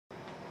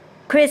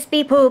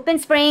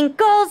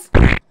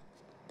KrispyPoopinSprinklez.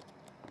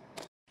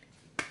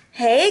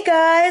 Hey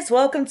guys,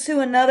 welcome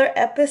to another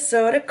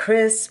episode of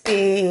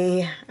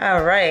Crispy.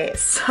 Alright,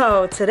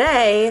 so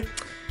today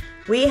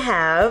we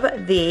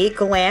have the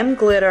Glam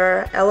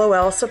Glitter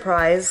LOL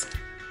Surprise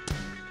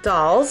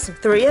dolls,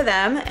 3 of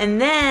them,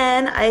 and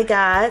then I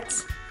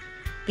got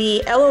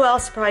the LOL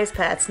Surprise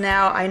Pets.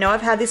 Now, I know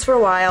I've had these for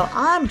a while.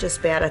 I'm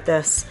just bad at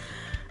this.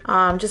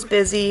 I'm just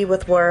busy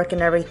with work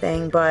and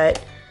everything,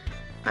 but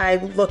I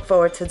look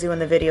forward to doing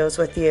the videos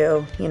with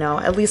you, you know,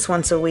 at least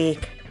once a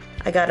week.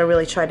 I gotta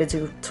really try to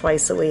do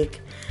twice a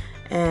week.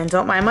 And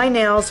don't mind my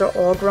nails, they're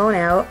all grown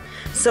out.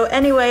 So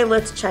anyway,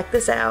 let's check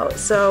this out.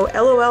 So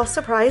LOL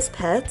Surprise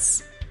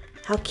Pets.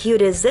 How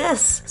cute is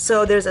this?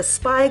 So there's a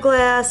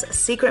spyglass, a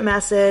secret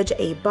message,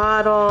 a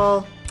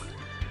bottle,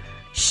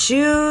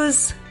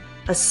 shoes,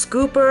 a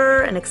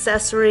scooper, an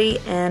accessory,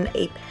 and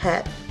a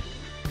pet.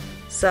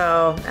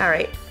 So,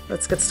 alright,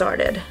 let's get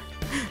started.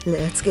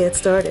 Let's get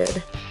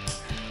started.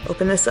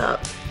 Open this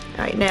up.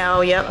 Alright, now,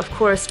 yeah, of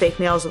course,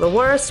 fake nails are the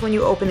worst when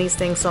you open these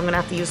things, so I'm going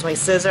to have to use my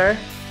scissor.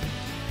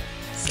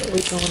 So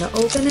we're going to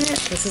open it.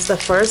 This is the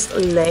first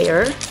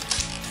layer.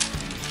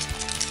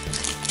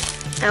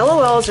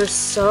 LOLs are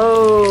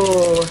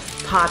so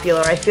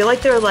popular. I feel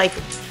like they're like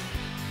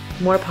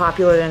more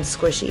popular than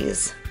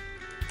squishies.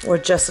 Or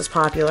just as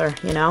popular,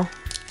 you know?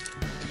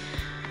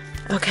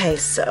 Okay,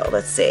 so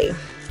let's see.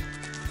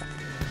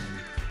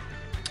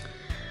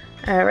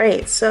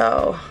 Alright,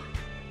 so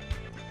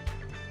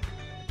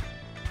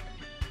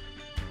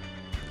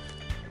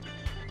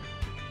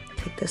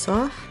take this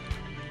off.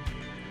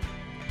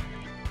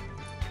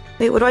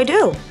 Wait, what do I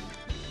do?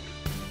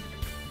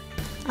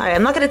 Alright,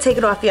 I'm not going to take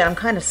it off yet. I'm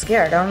kind of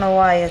scared. I don't know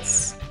why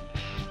it's...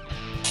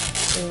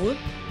 Ooh.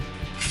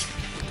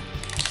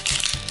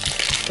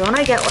 Don't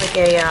I get like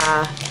a,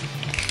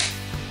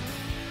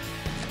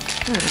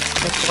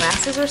 like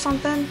glasses or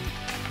something?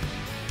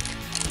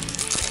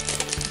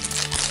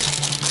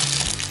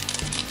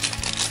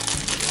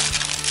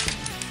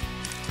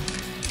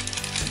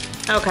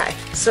 Okay,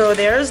 so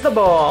there's the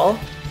ball.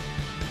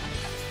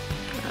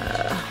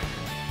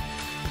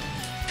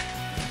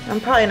 I'm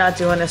probably not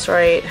doing this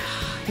right.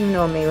 You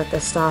know me with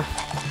this stuff.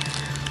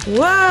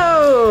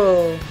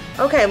 Whoa!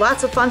 Okay,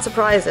 lots of fun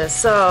surprises.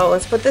 So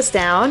let's put this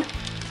down.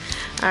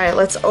 Alright,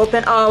 let's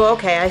open. Oh,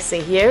 okay, I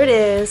see. Here it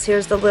is.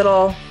 Here's the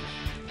little,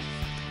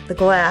 the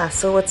glass.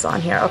 So what's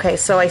on here? Okay,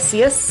 so I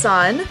see a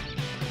sun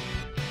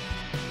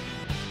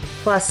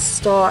plus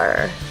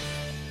star.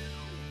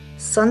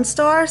 Sun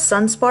star?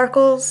 Sun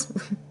sparkles?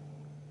 Is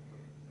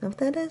that what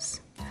that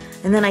is?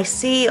 And then I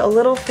see a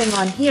little thing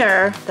on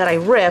here that I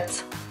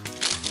ripped.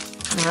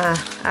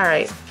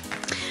 Alright.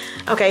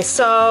 Okay,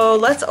 so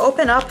let's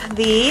open up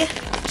the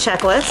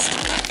checklist.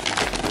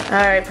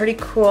 Alright, pretty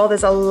cool.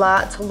 There's a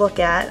lot to look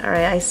at.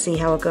 Alright, I see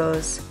how it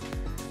goes.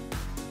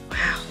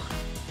 Wow.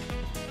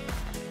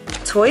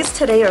 Toys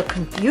today are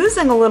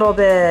confusing a little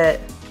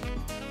bit.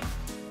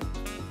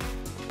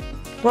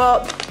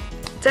 Well,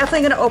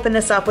 definitely going to open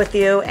this up with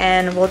you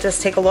and we'll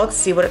just take a look,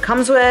 see what it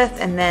comes with,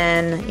 and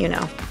then, you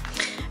know.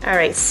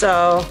 Alright,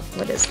 so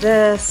what is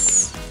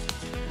this?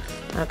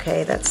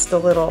 Okay, that's the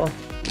little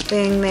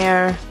thing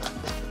there.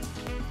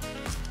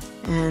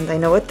 And I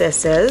know what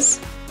this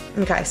is.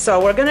 Okay,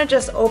 so we're gonna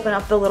just open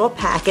up the little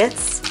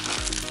packets.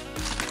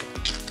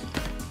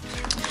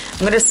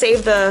 I'm gonna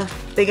save the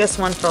biggest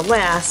one for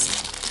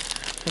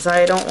last because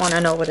I don't want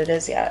to know what it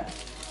is yet.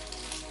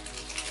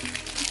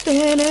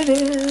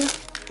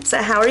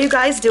 So how are you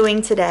guys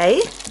doing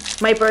today?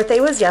 My birthday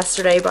was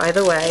yesterday, by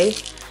the way.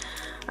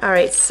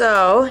 Alright,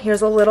 so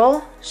here's a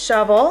little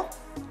shovel.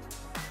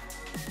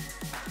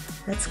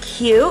 That's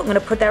cute. I'm gonna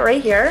put that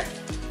right here.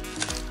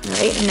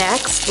 Alright,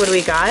 next, what do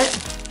we got?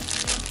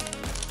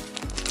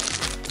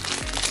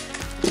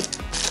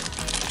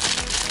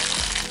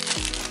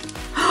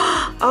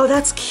 Oh,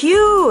 that's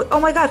cute! Oh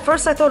my god,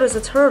 first I thought it was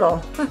a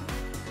turtle.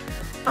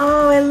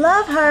 Oh, I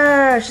love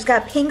her! She's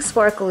got pink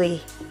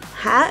sparkly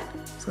hat. I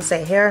was gonna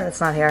say hair,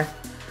 that's not hair.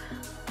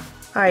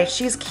 Alright,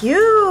 she's cute!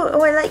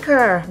 Oh, I like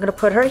her. I'm gonna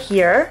put her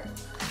here.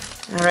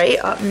 Alright,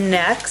 up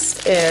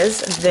next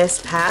is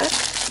this pack.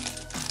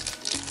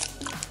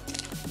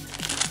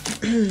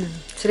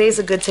 Today's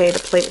a good day to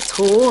play with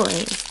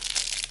toys.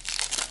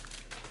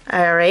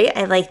 Alright,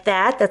 I like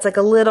that. That's like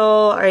a little...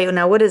 Alright,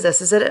 now what is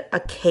this? Is it a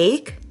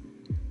cake?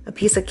 A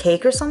piece of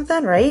cake or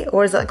something, right?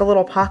 Or is it like a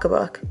little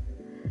pocketbook?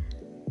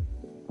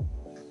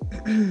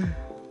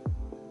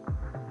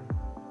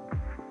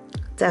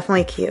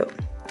 Definitely cute.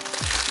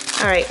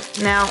 Alright,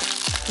 now...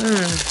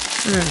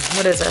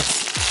 what is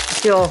this? I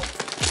feel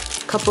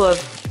a couple of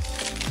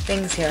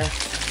things here.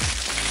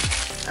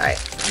 Alright.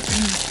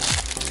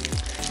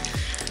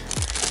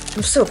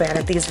 I'm so bad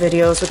at these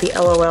videos with the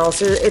LOLs.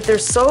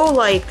 There's so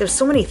like, there's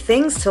so many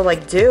things to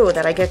like do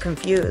that I get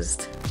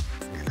confused.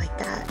 I like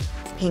that.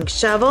 Pink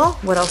shovel.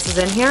 What else is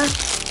in here?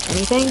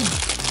 Anything?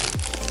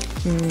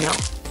 No.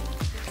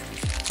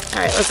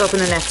 Alright, let's open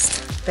the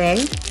next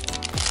thing.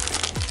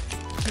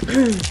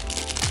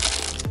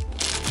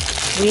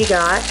 We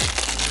got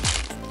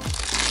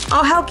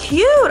Oh, how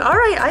cute. All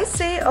right, I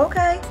see.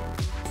 Okay.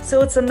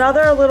 So it's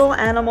another little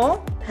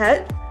animal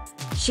pet.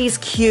 She's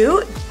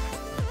cute.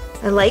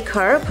 I like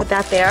her. Put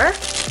that there.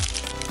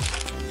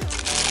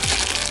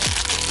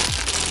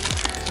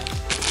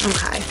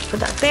 Okay, put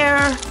that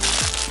there.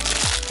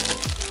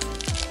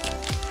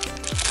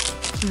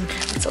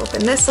 Okay, let's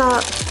open this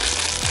up.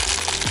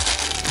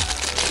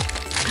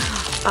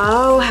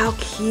 Oh, how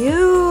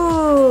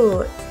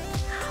cute.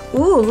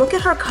 Ooh, look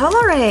at her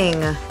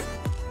coloring.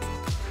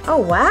 Oh,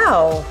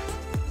 wow.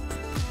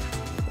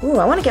 Ooh,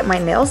 I want to get my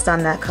nails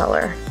done that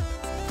color.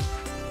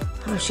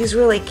 Oh, she's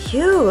really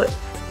cute.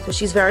 So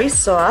she's very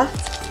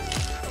soft.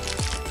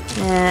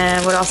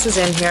 And what else is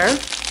in here? I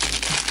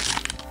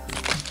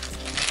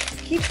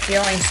keep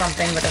feeling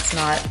something, but it's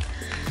not.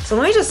 So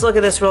let me just look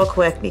at this real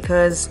quick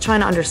because I'm trying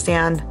to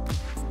understand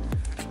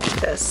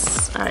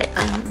this. All right.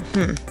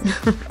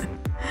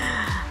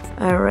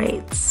 All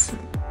right.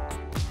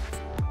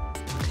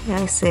 Okay,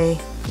 I see.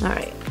 All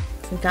right.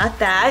 We got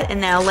that. And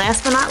now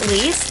last but not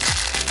least,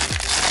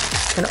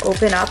 I'm gonna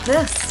open up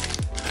this.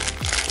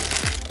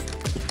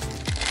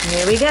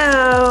 Here we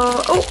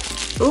go. Oh,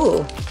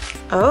 ooh,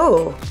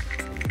 oh.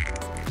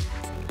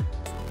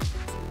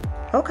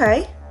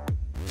 Okay.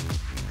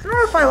 I don't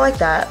know if I like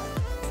that.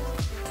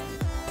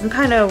 I'm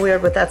kind of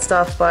weird with that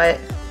stuff, but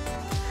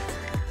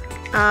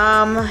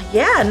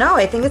yeah, no,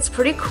 I think it's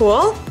pretty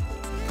cool.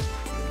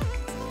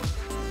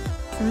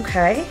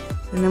 Okay,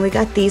 and then we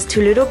got these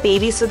two little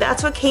babies, so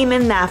that's what came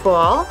in that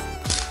ball. All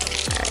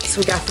right, so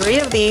we got 3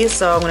 of these,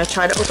 so I'm gonna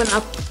try to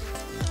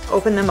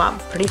open them up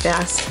pretty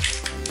fast.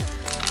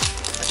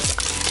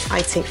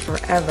 I take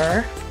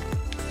forever.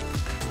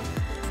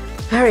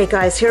 All right,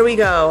 guys, here we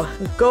go.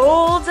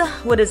 Gold,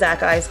 what is that,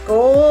 guys?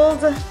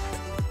 Gold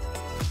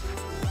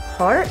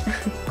heart?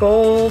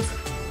 Gold,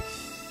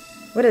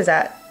 what is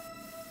that?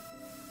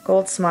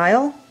 Gold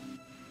smile?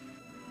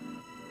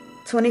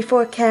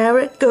 24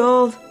 karat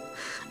gold.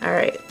 All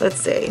right, let's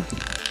see.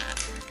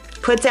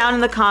 Put down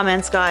in the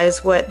comments,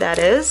 guys, what that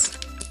is.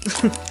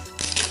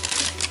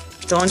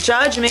 Don't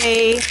judge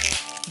me.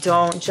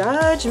 Don't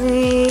judge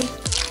me.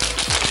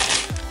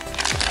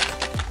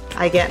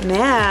 I get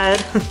mad.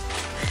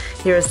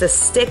 Here's the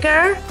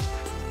sticker.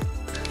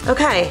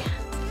 Okay,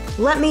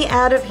 let me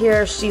out of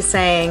here. She's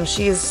saying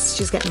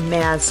she's getting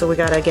mad, so we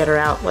gotta get her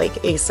out like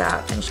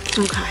ASAP.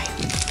 Okay.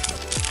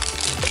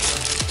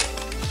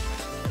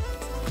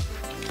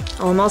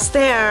 Almost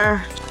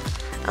there.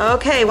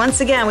 Okay,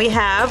 once again, we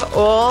have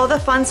all the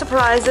fun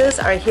surprises.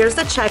 All right, here's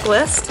the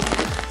checklist.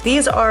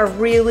 These are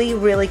really,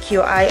 really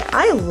cute.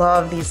 I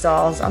love these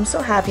dolls. I'm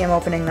so happy I'm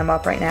opening them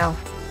up right now.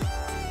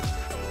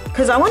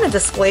 Because I want to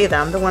display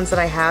them, the ones that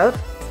I have.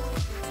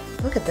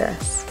 Look at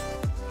this.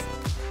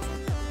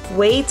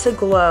 Way to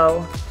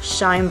glow,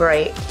 shine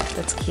bright.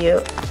 That's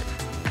cute.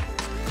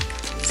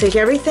 Take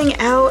everything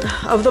out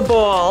of the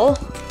ball.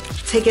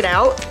 Take it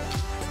out.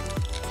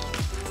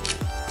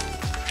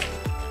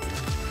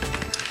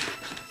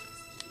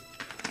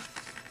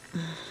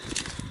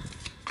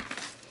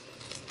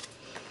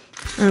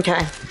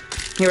 Okay,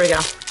 here we go.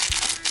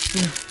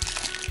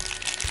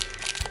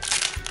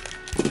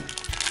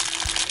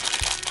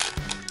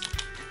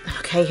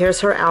 Okay,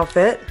 here's her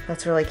outfit.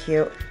 That's really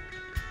cute.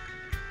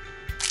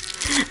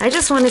 I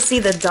just want to see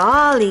the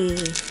dolly.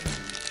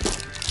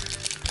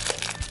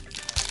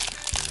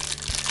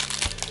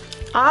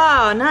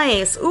 Oh,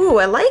 nice. Ooh,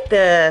 I like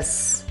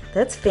this.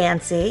 That's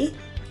fancy.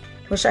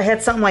 Wish I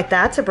had something like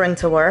that to bring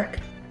to work.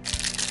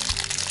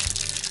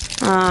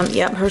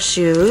 Yep, her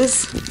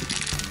shoes.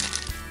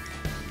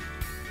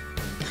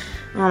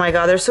 Oh my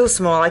god, they're so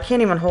small. I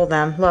can't even hold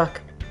them.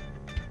 Look.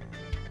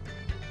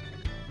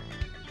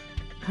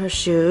 Her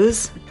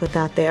shoes. Put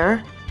that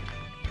there.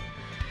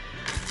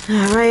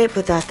 Alright,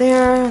 put that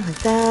there. Like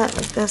that.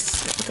 Like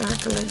this.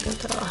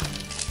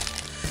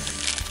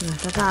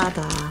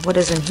 What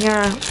is in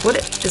here?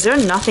 What? Is there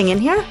nothing in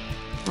here?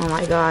 Oh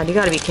my god, you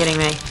gotta be kidding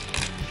me.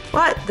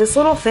 What? This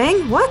little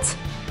thing? What?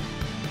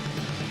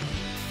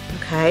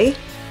 Okay.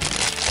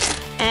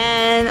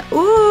 And,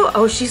 ooh,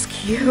 oh, she's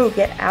cute.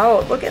 Get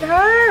out. Look at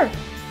her.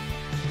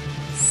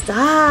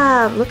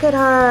 Stop. Look at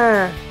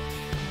her.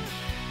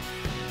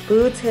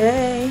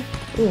 Booty.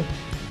 Ooh.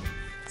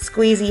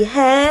 Squeezy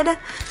head.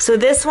 So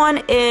this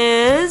one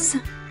is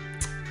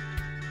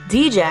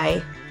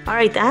DJ. All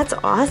right, that's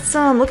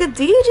awesome. Look at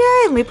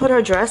DJ. Let me put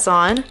her dress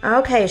on.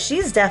 Okay,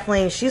 she's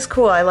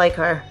cool. I like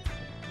her.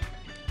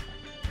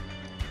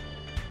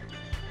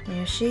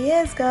 There she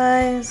is,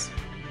 guys.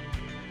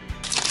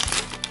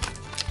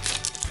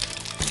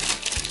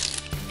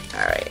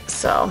 All right,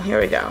 so here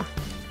we go.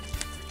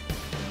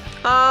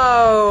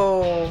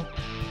 Oh.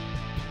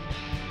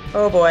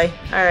 Oh boy.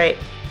 All right.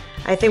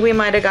 I think we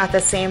might have got the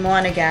same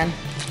one again.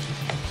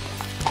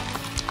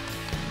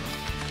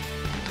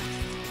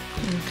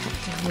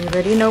 Okay, we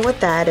already know what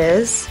that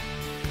is.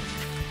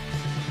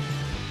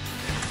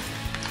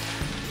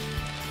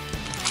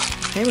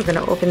 Okay, we're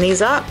gonna open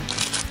these up.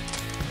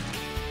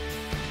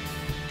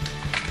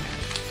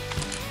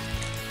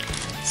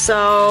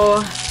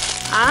 So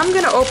I'm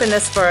gonna open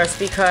this first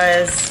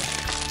because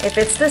If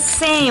it's the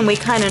same, we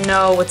kind of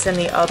know what's in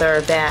the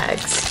other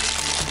bags.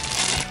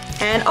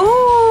 And,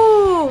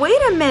 oh, wait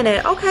a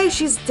minute. Okay,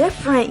 she's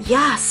different.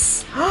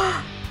 Yes.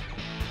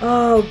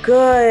 Oh,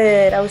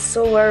 good. I was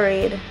so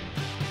worried.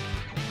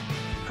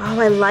 Oh,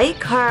 I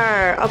like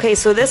her. Okay,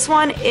 so this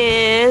one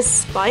is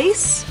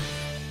Spice.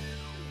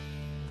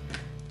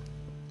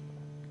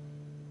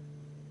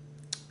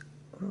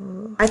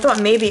 Ooh, I thought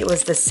maybe it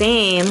was the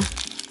same.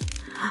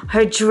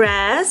 Her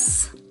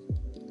dress.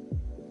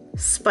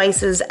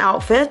 Spice's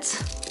outfit.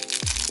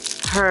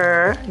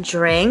 Her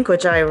drink,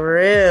 which I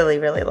really,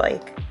 really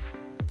like.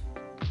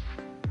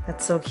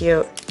 That's so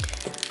cute.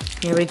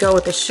 Here we go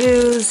with the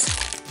shoes.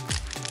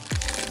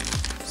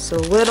 So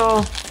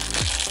little.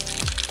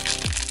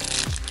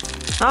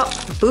 Oh,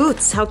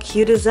 boots. How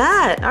cute is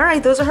that? All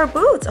right, those are her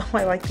boots. Oh,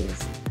 I like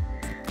these.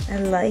 I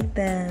like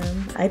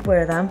them. I'd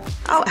wear them.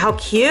 Oh, how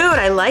cute.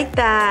 I like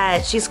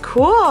that. She's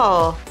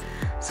cool.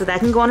 So that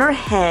can go on her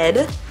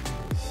head.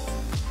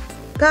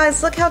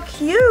 Guys, look how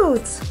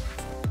cute.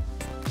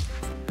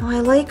 Oh, I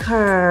like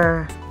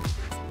her.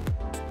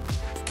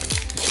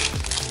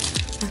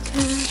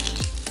 Okay.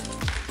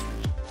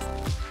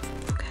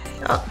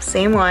 Okay. Oh,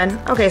 same one.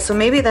 Okay, so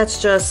maybe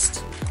that's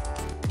just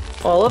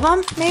all of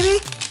them, maybe?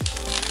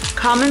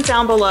 Comment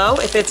down below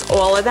if it's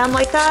all of them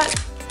like that.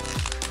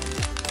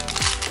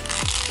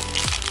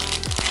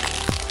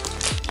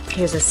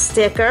 Here's a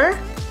sticker.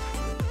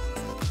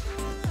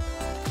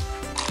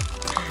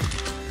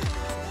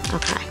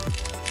 Okay.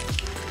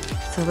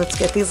 So let's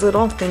get these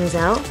little things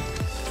out.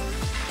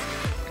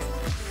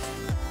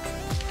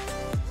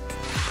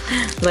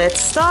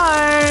 Let's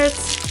start.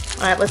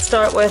 All right, let's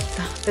start with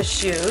the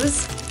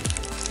shoes.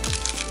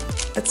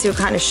 Let's see what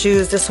kind of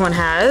shoes this one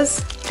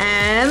has.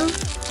 And,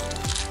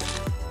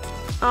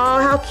 oh,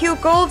 how cute,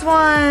 gold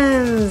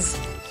ones.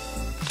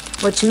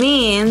 Which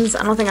means,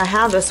 I don't think I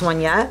have this one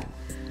yet.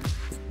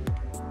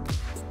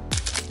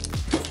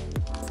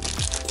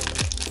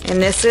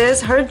 And this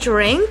is her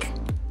drink.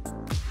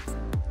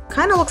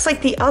 Kind of looks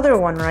like the other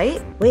one,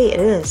 right? Wait, it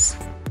is.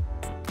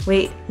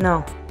 Wait,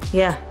 no.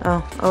 Yeah,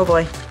 oh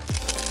boy.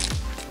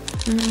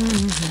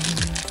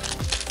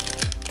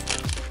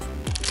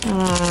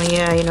 Oh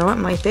yeah, you know what,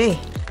 might be.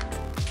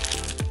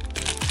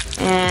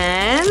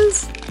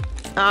 And,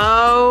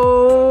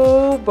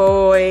 oh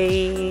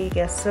boy,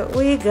 guess what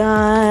we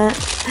got?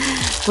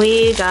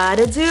 We got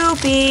a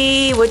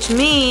Doopy, which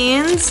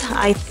means,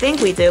 I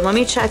think we did. Let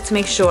me check to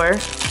make sure.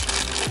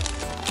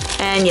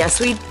 And yes,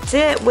 we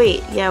did.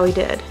 Wait, yeah, we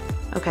did.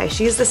 Okay,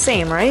 she's the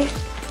same, right?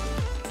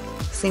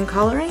 Same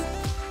coloring?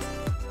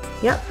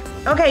 Yep.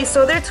 Okay,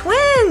 so they're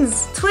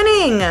twins!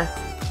 Twinning!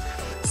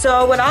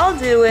 So what I'll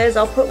do is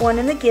I'll put one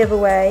in the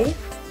giveaway.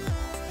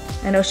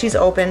 I know she's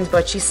opened,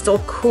 but she's still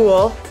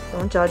cool.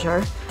 Don't judge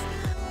her.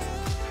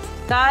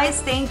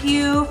 Guys, thank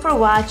you for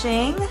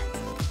watching.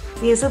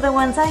 These are the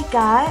ones I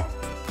got.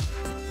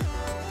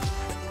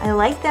 I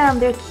like them.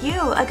 They're cute.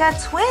 I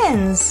got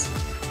twins.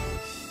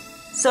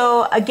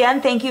 So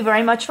again, thank you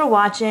very much for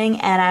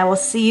watching, and I will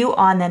see you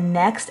on the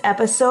next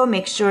episode.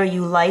 Make sure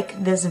you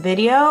like this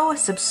video,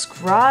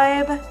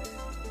 subscribe,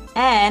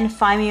 and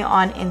find me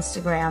on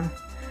Instagram.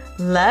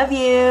 Love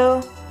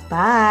you.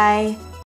 Bye.